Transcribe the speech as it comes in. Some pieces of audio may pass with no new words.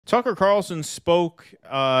Tucker Carlson spoke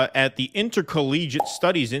at the Intercollegiate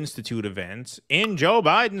Studies Institute event in Joe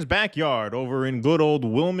Biden's backyard over in good old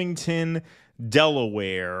Wilmington,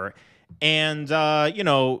 Delaware. And, you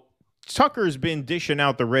know, Tucker's been dishing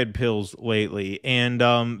out the red pills lately, and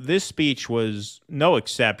this speech was no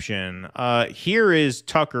exception. Here is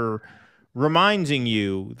Tucker reminding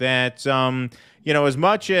you that, you know, as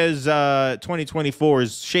much as 2024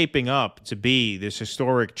 is shaping up to be this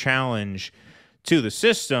historic challenge to the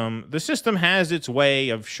system has its way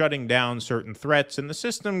of shutting down certain threats, and the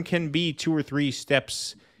system can be 2 or 3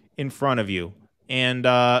 steps in front of you. And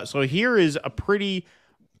so here is a pretty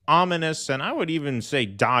ominous, and I would even say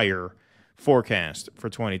dire, forecast for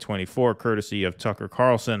 2024, courtesy of Tucker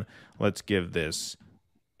Carlson. Let's give this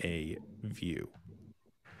a view.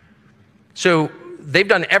 So they've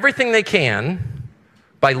done everything they can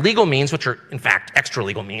by legal means, which are, in fact, extra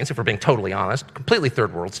legal means, if we're being totally honest, completely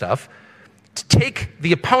third world stuff, to take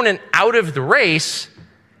the opponent out of the race,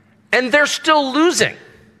 and they're still losing.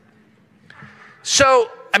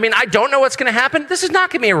 So, I mean, I don't know what's going to happen. This is not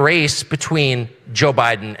going to be a race between Joe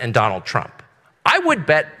Biden and Donald Trump. I would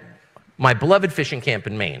bet my beloved fishing camp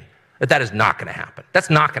in Maine that that is not going to happen. That's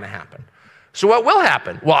not going to happen. So what will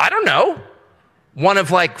happen? Well, I don't know. One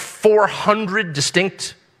of like 400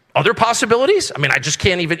 distinct other possibilities? I mean, I just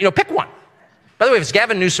can't even, pick one. By the way, if it's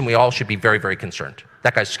Gavin Newsom, we all should be very, very concerned.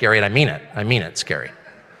 That guy's scary, and I mean it. I mean it, scary.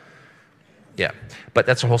 Yeah, but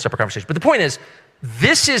that's a whole separate conversation. But the point is,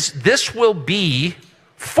 this will be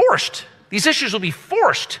forced. These issues will be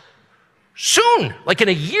forced soon, like in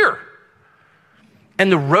a year.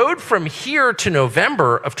 And the road from here to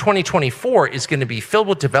November of 2024 is going to be filled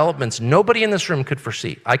with developments nobody in this room could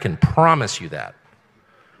foresee. I can promise you that.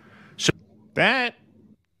 So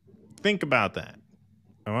think about that.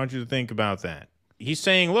 I want you to think about that. He's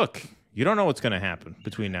saying, look, you don't know what's going to happen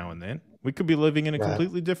between now and then. We could be living in a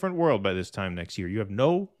completely different world by this time next year. You have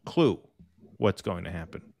no clue what's going to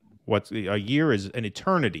happen. A year is an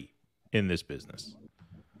eternity in this business.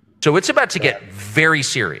 So it's about to get very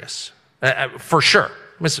serious, for sure.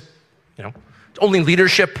 It's only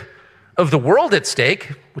leadership of the world at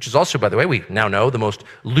stake, which is also, by the way, we now know, the most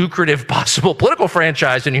lucrative possible political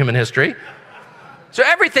franchise in human history. So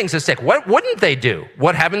everything's at stake. What wouldn't they do?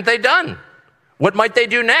 What haven't they done? What might they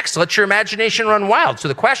do next? Let your imagination run wild. So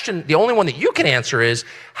the question, the only one that you can answer is,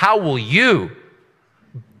 how will you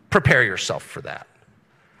prepare yourself for that?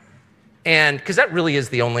 And because that really is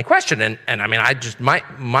the only question. And I mean,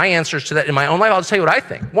 my answers to that in my own life, I'll just tell you what I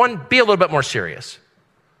think. One, be a little bit more serious.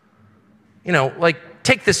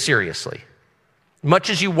 Take this seriously. Much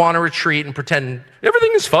as you want to retreat and pretend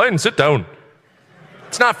everything is fine, sit down.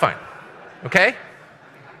 It's not fine, okay?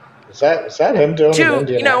 Is that him doing an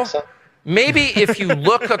Indian accent? Maybe if you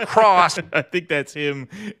look across... I think that's him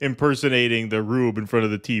impersonating the Rube in front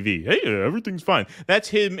of the TV. Hey, everything's fine. That's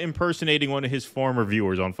him impersonating one of his former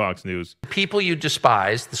viewers on Fox News. People you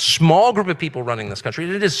despise, the small group of people running this country,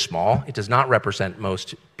 and it is small. It does not represent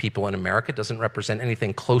most people in America. It doesn't represent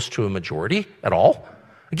anything close to a majority at all.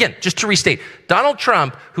 Again, just to restate, Donald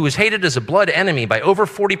Trump, who is hated as a blood enemy by over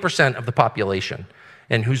 40% of the population,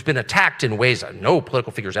 and who's been attacked in ways that no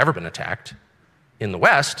political figure's ever been attacked in the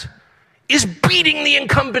West, is beating the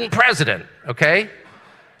incumbent president, okay?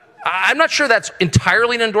 I'm not sure that's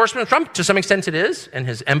entirely an endorsement of Trump. To some extent it is, and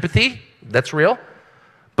his empathy, that's real.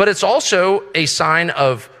 But it's also a sign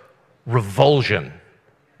of revulsion,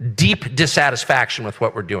 deep dissatisfaction with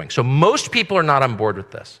what we're doing. So most people are not on board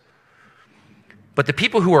with this. But the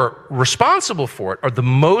people who are responsible for it are the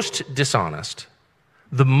most dishonest,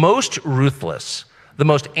 the most ruthless, the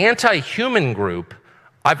most anti-human group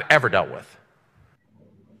I've ever dealt with.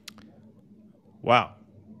 Wow.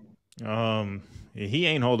 He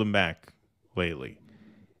ain't holding back lately.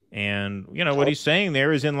 And, what he's saying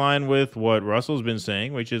there is in line with what Russell's been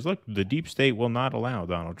saying, which is, look, the deep state will not allow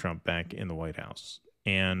Donald Trump back in the White House.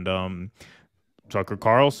 And Tucker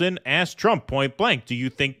Carlson asked Trump point blank, do you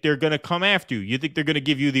think they're going to come after you? You think they're going to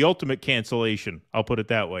give you the ultimate cancellation? I'll put it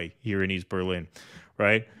that way here in East Berlin,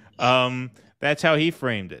 right? That's how he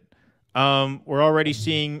framed it. We're already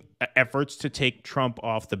seeing efforts to take Trump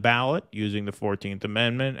off the ballot using the 14th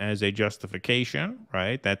Amendment as a justification,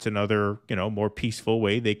 right? That's another, more peaceful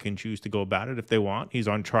way they can choose to go about it if they want. He's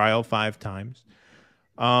on trial 5 times.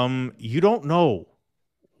 You don't know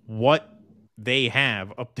what they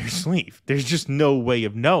have up their sleeve. There's just no way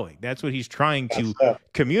of knowing. That's what he's trying to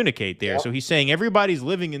communicate there. So he's saying everybody's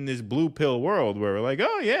living in this blue pill world where we're like,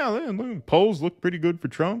 oh, yeah, polls look pretty good for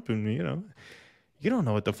Trump. And, you don't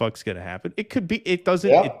know what the fuck's going to happen. It could be, it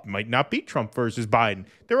might not be Trump versus Biden.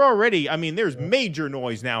 They're already, there's major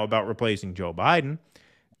noise now about replacing Joe Biden.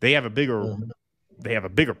 They have a bigger they have a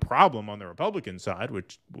bigger problem on the Republican side,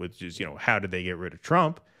 which is, you know, how did they get rid of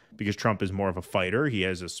Trump? Because Trump is more of a fighter. He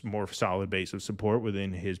has a more solid base of support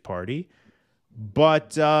within his party.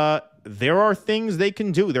 But there are things they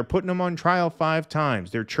can do. They're putting him on trial 5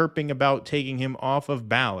 times. They're chirping about taking him off of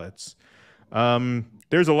ballots.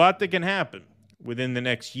 There's a lot that can happen within the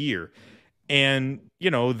next year. And,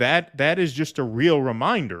 you know, that is just a real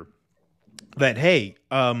reminder that, hey,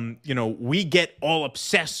 you know, we get all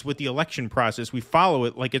obsessed with the election process. We follow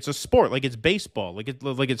it like it's a sport, like it's baseball, like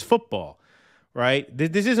it's football, right?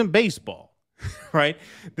 This isn't baseball, right?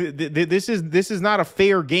 This is not a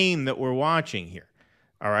fair game that we're watching here,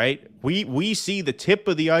 all right? We see the tip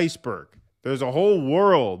of the iceberg. There's a whole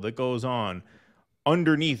world that goes on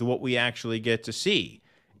underneath what we actually get to see.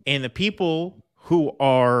 And the people who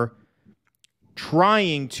are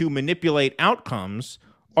trying to manipulate outcomes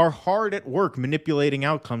are hard at work manipulating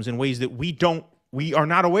outcomes in ways that we are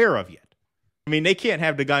not aware of yet. I mean, they can't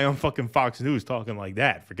have the guy on fucking Fox News talking like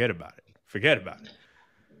that. Forget about it.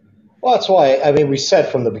 Well, that's why, I mean, we said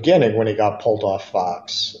from the beginning when he got pulled off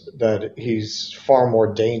Fox that he's far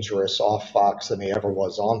more dangerous off Fox than he ever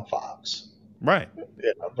was on Fox. Right.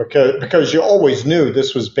 You know, because you always knew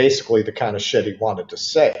this was basically the kind of shit he wanted to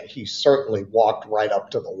say. He certainly walked right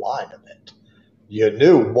up to the line of it. You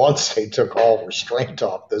knew once they took all restraint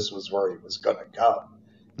off, this was where he was going to go.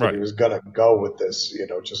 Right. He was going to go with this, you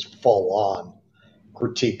know, just full-on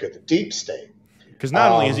critique of the deep state. Because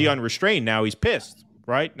not only is he unrestrained, now he's pissed,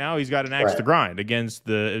 right? Now he's got an axe to grind against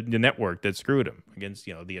the network that screwed him, against,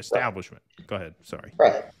 you know, the establishment. Right. Go ahead. Sorry.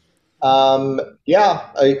 Right.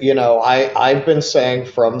 You know, I've been saying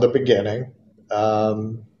from the beginning,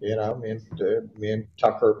 you know, me and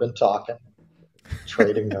Tucker have been talking,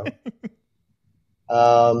 trading notes.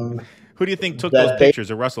 Who do you think took those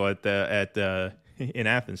pictures of Russell in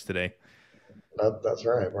Athens today? That's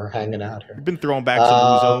right. We're hanging out here. You've been throwing back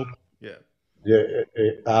some Uzo.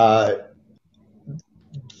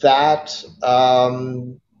 That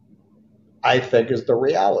I think is the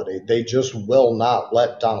reality. They just will not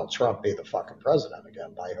let Donald Trump be the fucking president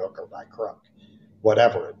again, by hook or by crook,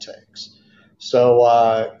 whatever it takes.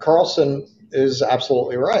 So Carlson is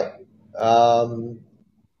absolutely right.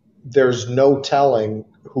 There's no telling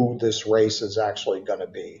who this race is actually going to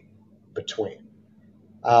be between.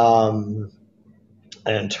 In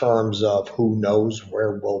terms of who knows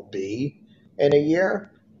where we'll be in a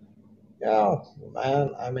year, you know,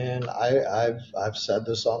 man, I mean, I've said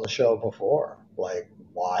this on the show before. Like,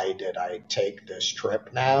 why did I take this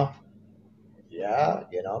trip now? Yeah,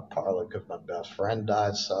 you know, partly because my best friend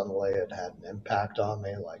died suddenly. It had an impact on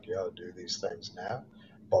me. Like, yo, do these things now.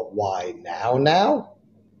 But why now?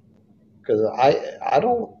 Because I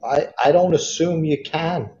don't assume you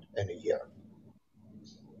can in a year.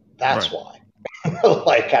 That's why.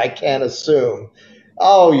 Like, I can't assume,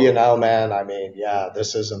 oh, you know, man, I mean, yeah,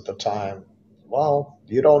 this isn't the time. Well,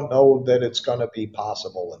 you don't know that it's going to be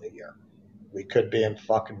possible in a year. We could be in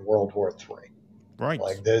fucking World War III. Right.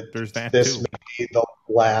 Like, there's that this too. may be the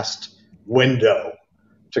last window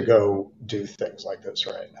to go do things like this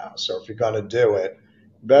right now. So if you're going to do it,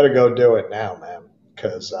 you better go do it now, man.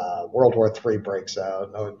 Because World War III breaks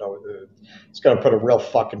out. No, it's going to put a real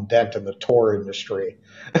fucking dent in the tour industry.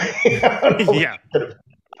 Yeah.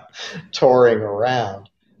 Touring around.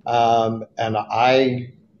 And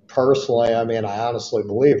I personally, I mean, I honestly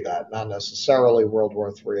believe that. Not necessarily World War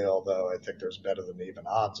III, although I think there's better than even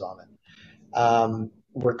odds on it.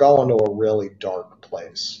 We're going to a really dark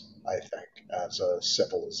place, I think, as a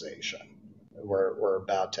civilization. We're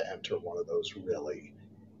about to enter one of those really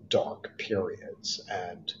dark periods,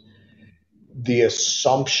 and the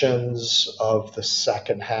assumptions of the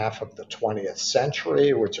second half of the 20th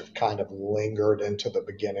century, which have kind of lingered into the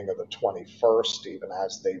beginning of the 21st, even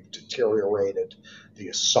as they've deteriorated, the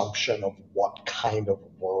assumption of what kind of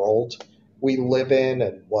world we live in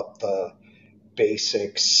and what the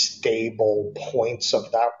basic stable points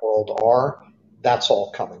of that world are, that's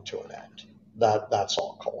all coming to an end. That's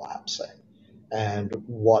all collapsing. And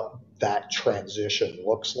what that transition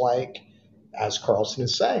looks like, as Carlson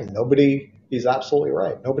is saying, he's absolutely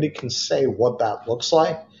right. Nobody can say what that looks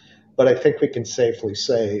like, but I think we can safely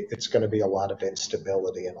say it's going to be a lot of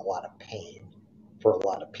instability and a lot of pain for a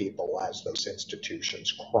lot of people as those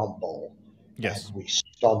institutions crumble. Yes. And we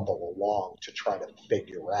stumble along to try to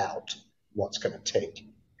figure out what's going to take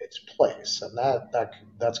its place. And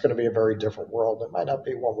that's going to be a very different world. It might not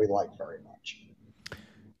be one we like very much.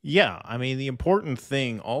 Yeah, I mean, the important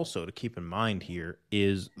thing also to keep in mind here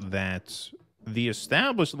is that the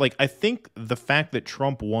established, like, I think the fact that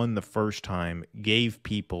Trump won the first time gave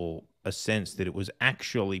people a sense that it was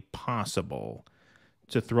actually possible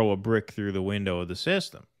to throw a brick through the window of the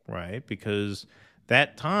system, right? Because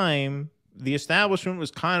that time the establishment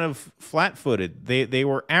was kind of flat-footed. They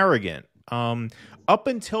were arrogant. Up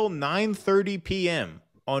until 9:30 p.m.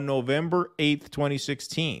 on November 8th,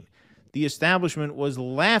 2016, the establishment was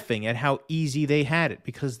laughing at how easy they had it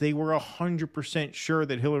because they were 100% sure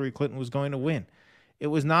that Hillary Clinton was going to win. It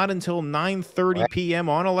was not until 9:30 p.m.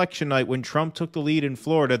 on election night when Trump took the lead in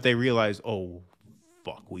Florida that they realized, oh,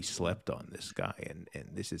 fuck, we slept on this guy, and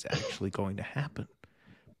this is actually going to happen.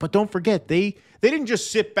 But don't forget, they didn't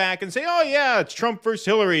just sit back and say, oh, yeah, it's Trump versus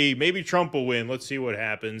Hillary. Maybe Trump will win. Let's see what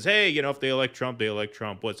happens. Hey, you know, if they elect Trump, they elect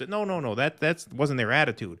Trump. What's it? No. That wasn't their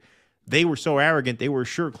attitude. They were so arrogant, they were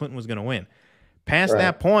sure Clinton was going to win. Past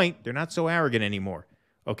that point, they're not so arrogant anymore,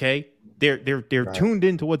 okay? They're tuned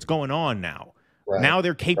into what's going on now. Now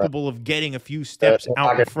they're capable of getting a few steps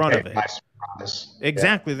out in front of it.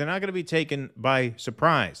 Exactly. They're not going to be taken by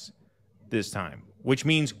surprise this time, which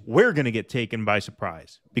means we're going to get taken by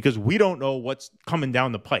surprise because we don't know what's coming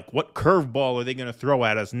down the pike. What curveball are they going to throw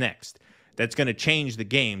at us next that's going to change the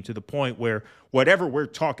game to the point where whatever we're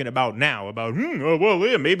talking about now, about,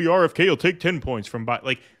 maybe RFK will take 10 points from Biden.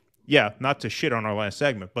 Like, yeah, not to shit on our last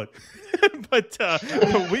segment, but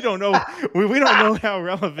we don't know. We don't know how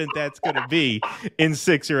relevant that's going to be in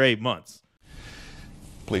 6 or 8 months.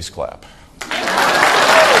 Please clap.